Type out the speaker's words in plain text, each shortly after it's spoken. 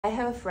I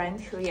have a friend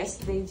who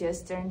yesterday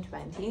just turned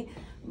 20,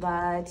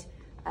 but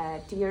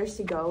 2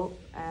 years ago,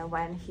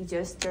 when he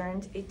just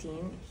turned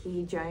 18,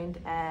 he joined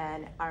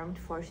an armed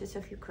forces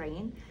of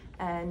Ukraine,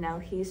 and now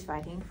he's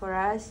fighting for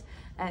us.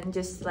 And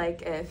just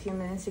like a few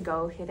minutes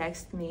ago, he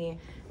texted me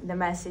the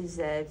message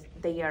that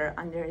they are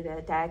under the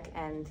attack,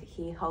 and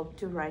he hoped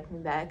to write me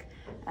back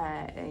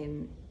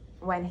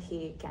when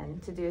he can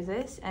to do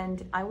this.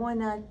 And I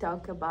want to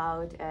talk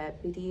about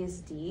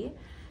PTSD,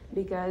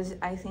 because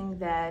I think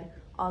that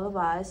all of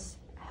us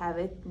have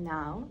it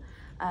now,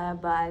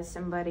 but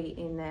somebody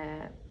in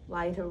a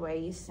lighter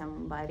way,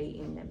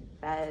 somebody in a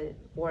bad,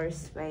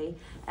 worse way,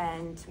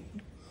 and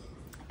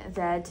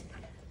that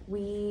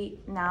we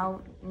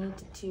now need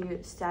to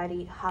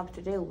study how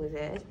to deal with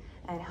it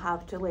and how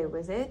to live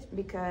with it,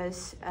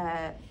 because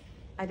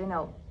I don't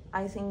know,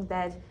 I think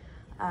that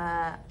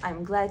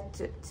I'm glad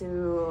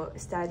to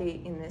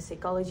study in a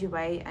psychology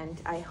way,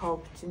 and I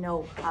hope to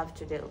know how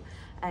to deal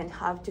and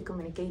how to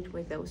communicate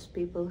with those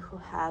people who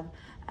have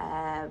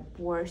a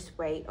worse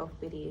way of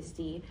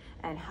PTSD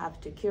and how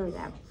to cure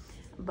them.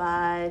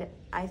 But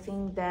I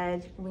think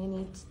that we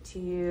need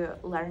to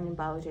learn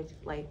about it,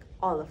 like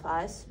all of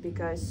us,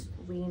 because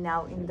we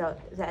now in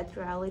that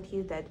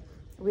reality that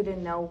we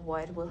don't know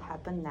what will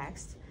happen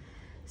next.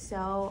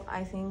 So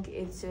I think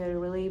it's a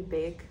really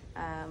big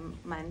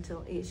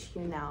mental issue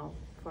now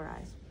for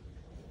us.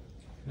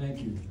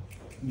 Thank you.